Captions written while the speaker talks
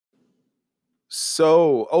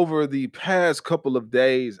So, over the past couple of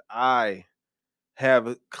days, I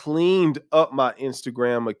have cleaned up my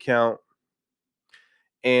Instagram account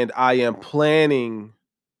and I am planning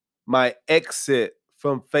my exit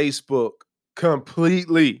from Facebook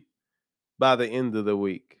completely by the end of the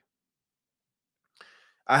week.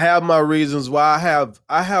 I have my reasons why.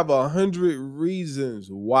 I have 100 reasons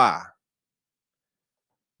why,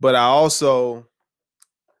 but I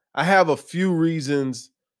have a few reasons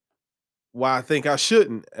why I think I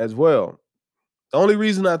shouldn't as well. The only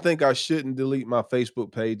reason I think I shouldn't delete my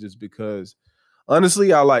Facebook page is because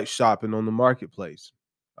honestly, I like shopping on the marketplace.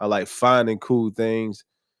 I like finding cool things.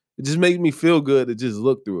 It just makes me feel good to just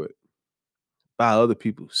look through it, buy other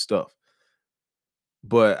people's stuff.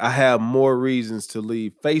 But I have more reasons to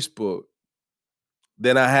leave Facebook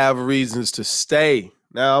than I have reasons to stay.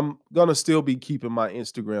 Now I'm gonna still be keeping my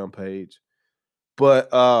Instagram page, but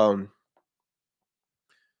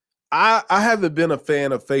I haven't been a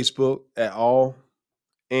fan of Facebook at all,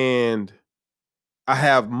 and I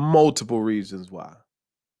have multiple reasons why.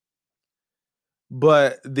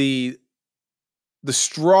 But the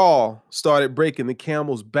straw started breaking the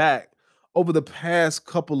camel's back over the past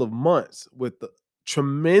couple of months with the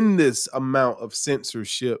tremendous amount of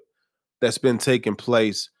censorship that's been taking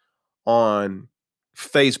place on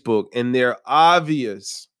Facebook and their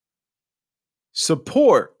obvious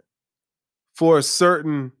support for a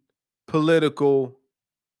certain political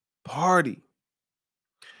party.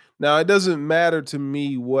 Now, it doesn't matter to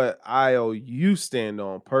me what aisle you stand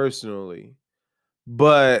on personally,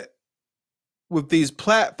 but with these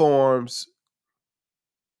platforms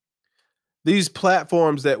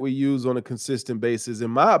that we use on a consistent basis,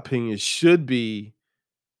 in my opinion, should be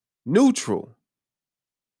neutral.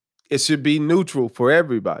 It should be neutral for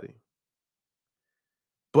everybody.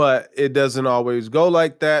 But it doesn't always go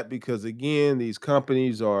like that because, again, these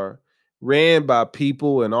companies are ran by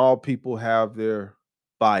people and all people have their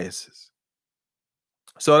biases.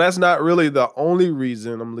 So that's not really the only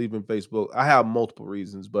reason I'm leaving Facebook. I have multiple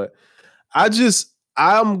reasons, but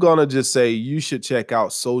I'm gonna just say you should check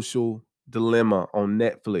out Social Dilemma on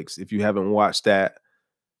Netflix if you haven't watched that.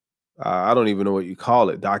 I don't even know what you call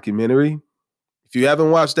it, documentary. If you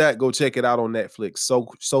haven't watched that, go check it out on Netflix.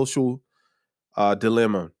 Social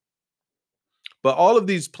Dilemma. But all of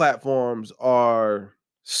these platforms are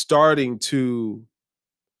starting to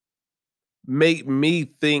make me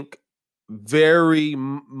think very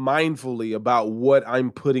mindfully about what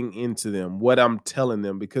I'm putting into them, what I'm telling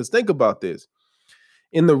them. Because think about this,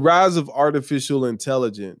 in the rise of artificial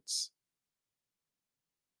intelligence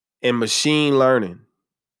and machine learning,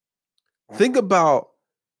 think about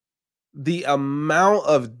the amount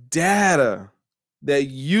of data that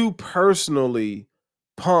you personally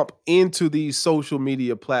pump into these social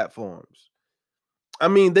media platforms. I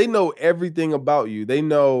mean, they know everything about you. They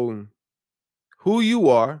know who you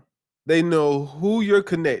are. They know who you're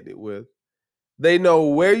connected with. They know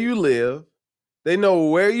where you live. They know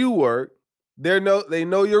where you work. They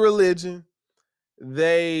know your religion.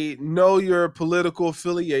 They know your political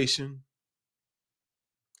affiliation.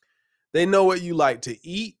 They know what you like to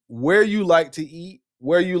eat, where you like to eat,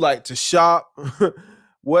 where you like to shop.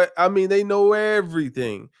 They know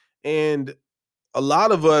everything. And a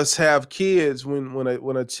lot of us have kids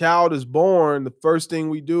when a child is born, the first thing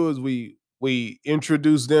we do is we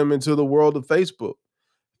introduce them into the world of Facebook.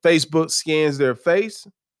 Facebook scans their face,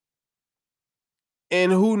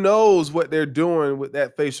 and who knows what they're doing with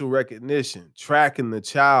that facial recognition, tracking the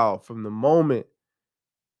child from the moment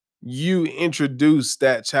you introduce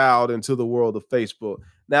that child into the world of Facebook.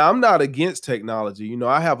 Now, I'm not against technology. You know,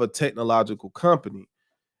 I have a technological company.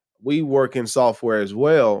 We work in software as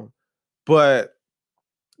well, but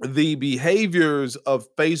the behaviors of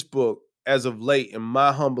Facebook as of late, in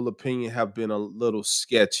my humble opinion, have been a little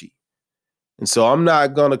sketchy. And so I'm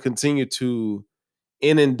not going to continue to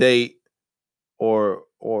inundate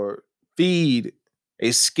or feed a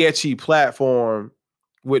sketchy platform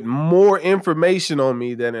with more information on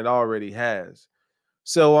me than it already has.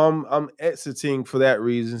 So I'm exiting for that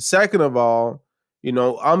reason. Second of all, you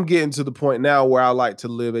know, I'm getting to the point now where I like to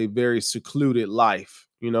live a very secluded life.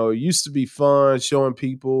 You know, it used to be fun showing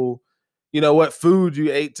people, you know, what food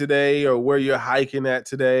you ate today or where you're hiking at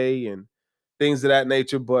today and things of that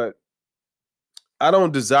nature. But I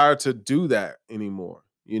don't desire to do that anymore.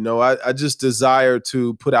 You know, I just desire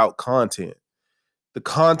to put out content. The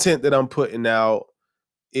content that I'm putting out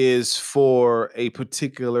is for a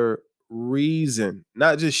particular reason,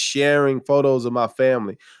 not just sharing photos of my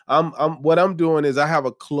family. I'm what I'm doing is I have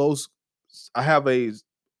a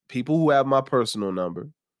people who have my personal number.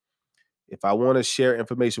 If I want to share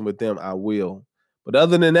information with them, I will. But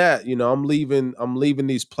other than that, I'm leaving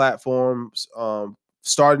these platforms,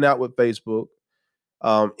 starting out with Facebook.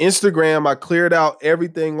 Instagram, I cleared out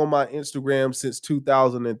everything on my Instagram since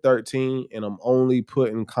 2013, and I'm only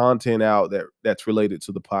putting content out that's related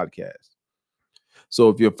to the podcast. So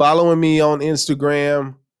if you're following me on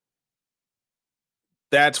Instagram,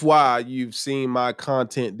 that's why you've seen my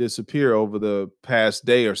content disappear over the past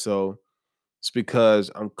day or so. It's because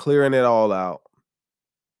I'm clearing it all out,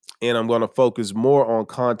 and I'm going to focus more on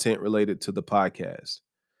content related to the podcast.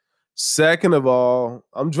 Second of all,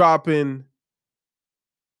 I'm dropping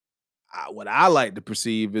what I like to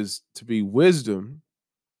perceive is to be wisdom.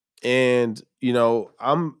 And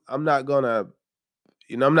I'm not gonna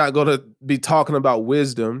be talking about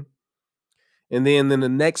wisdom and then in the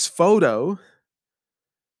next photo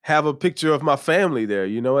have a picture of my family there.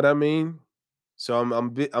 You know what I mean? So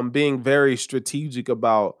I'm being very strategic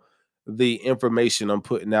about the information I'm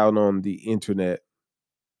putting out on the internet,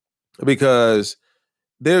 because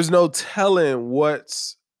there's no telling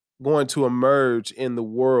what's going to emerge in the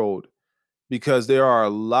world, because there are a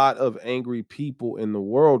lot of angry people in the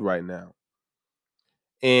world right now.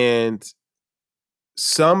 And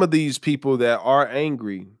some of these people that are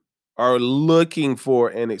angry are looking for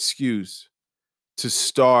an excuse to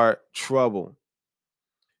start trouble.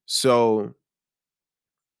 So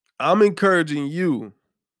I'm encouraging you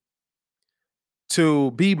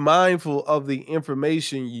to be mindful of the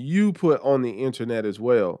information you put on the internet as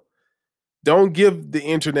well. Don't give the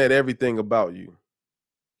internet everything about you.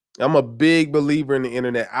 I'm a big believer in the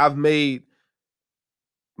internet. I've made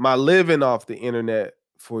my living off the internet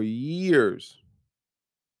for years,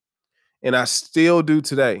 and I still do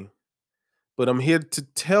today. But I'm here to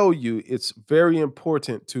tell you it's very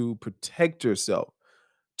important to protect yourself,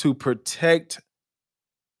 to protect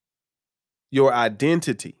your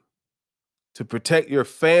identity, to protect your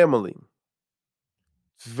family.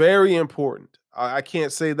 Very important. I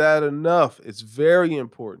can't say that enough. It's very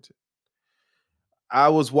important. I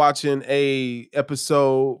was watching a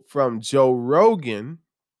episode from Joe Rogan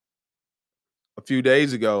a few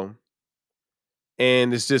days ago,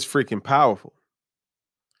 and it's just freaking powerful.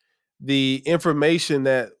 The information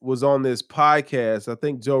that was on this podcast, I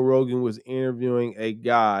think Joe Rogan was interviewing a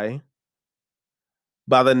guy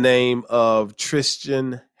by the name of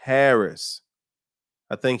Tristan Harris.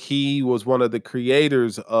 I think he was one of the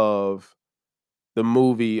creators of the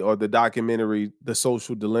movie or the documentary The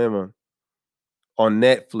Social Dilemma on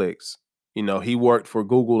Netflix. He worked for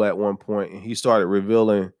Google at one point, and he started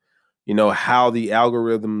revealing, how the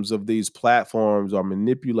algorithms of these platforms are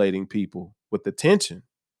manipulating people with attention,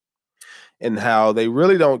 and how they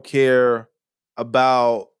really don't care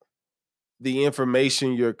about the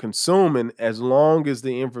information you're consuming as long as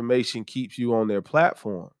the information keeps you on their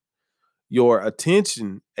platform. Your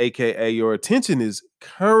attention, aka your attention, is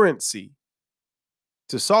currency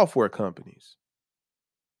to software companies.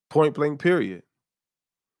 Point blank, period.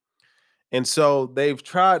 And so they've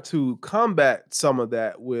tried to combat some of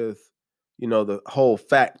that with, the whole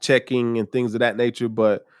fact checking and things of that nature.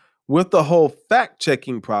 But with the whole fact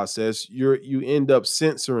checking process, you end up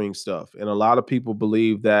censoring stuff. And a lot of people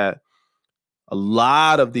believe that a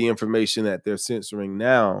lot of the information that they're censoring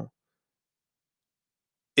now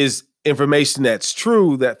is information that's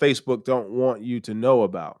true that Facebook don't want you to know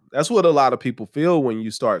about. That's what a lot of people feel when you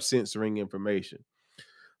start censoring information.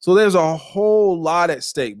 So there's a whole lot at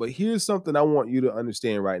stake, but here's something I want you to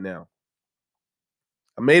understand right now.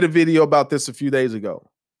 I made a video about this a few days ago.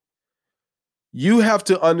 You have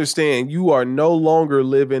to understand you are no longer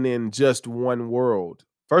living in just one world.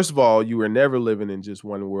 First of all, you were never living in just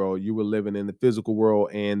one world. You were living in the physical world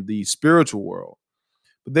and the spiritual world.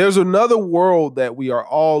 But there's another world that we are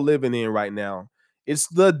all living in right now. It's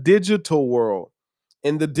the digital world.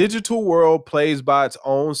 And the digital world plays by its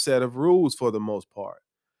own set of rules for the most part.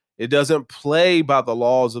 It doesn't play by the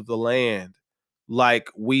laws of the land like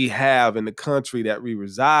we have in the country that we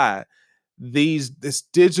reside. This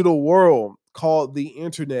digital world called the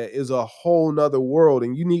internet is a whole nother world,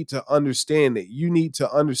 and you need to understand it. You need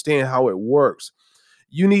to understand how it works.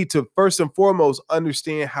 You need to first and foremost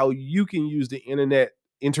understand how you can use the internet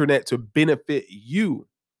to benefit you.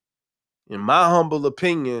 In my humble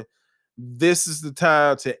opinion, this is the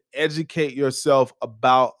time to educate yourself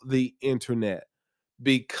about the internet,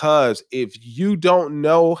 because if you don't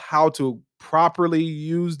know how to properly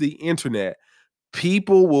use the internet,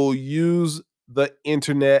 people will use the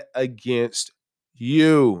internet against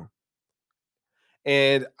you.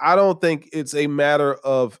 And I don't think it's a matter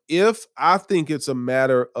of if, I think it's a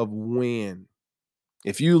matter of when.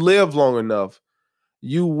 If you live long enough,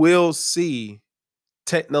 you will see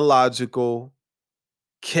technological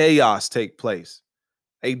chaos take place.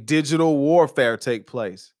 a digital warfare take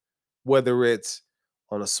place, whether it's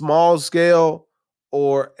on a small scale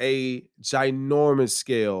or a ginormous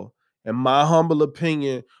scale. In my humble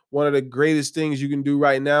opinion, one of the greatest things you can do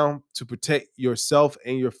right now to protect yourself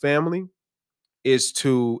and your family is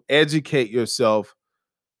to educate yourself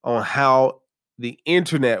on how the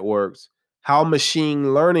internet works, how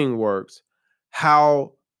machine learning works,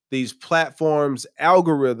 how these platforms'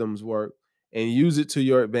 algorithms work, and use it to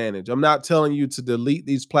your advantage. I'm not telling you to delete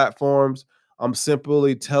these platforms. I'm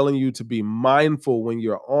simply telling you to be mindful when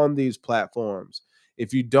you're on these platforms.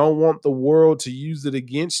 If you don't want the world to use it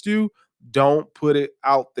against you, don't put it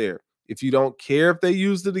out there. If you don't care if they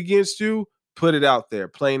used it against you, put it out there,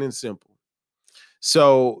 plain and simple.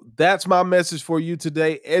 So that's my message for you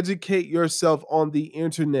today. Educate yourself on the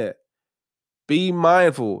internet. Be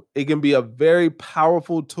mindful. It can be a very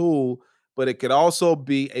powerful tool, but it could also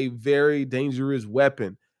be a very dangerous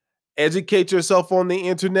weapon. Educate yourself on the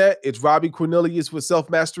internet. It's Robbie Cornelius with Self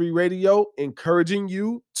Mastery Radio, encouraging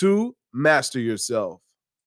you to master yourself.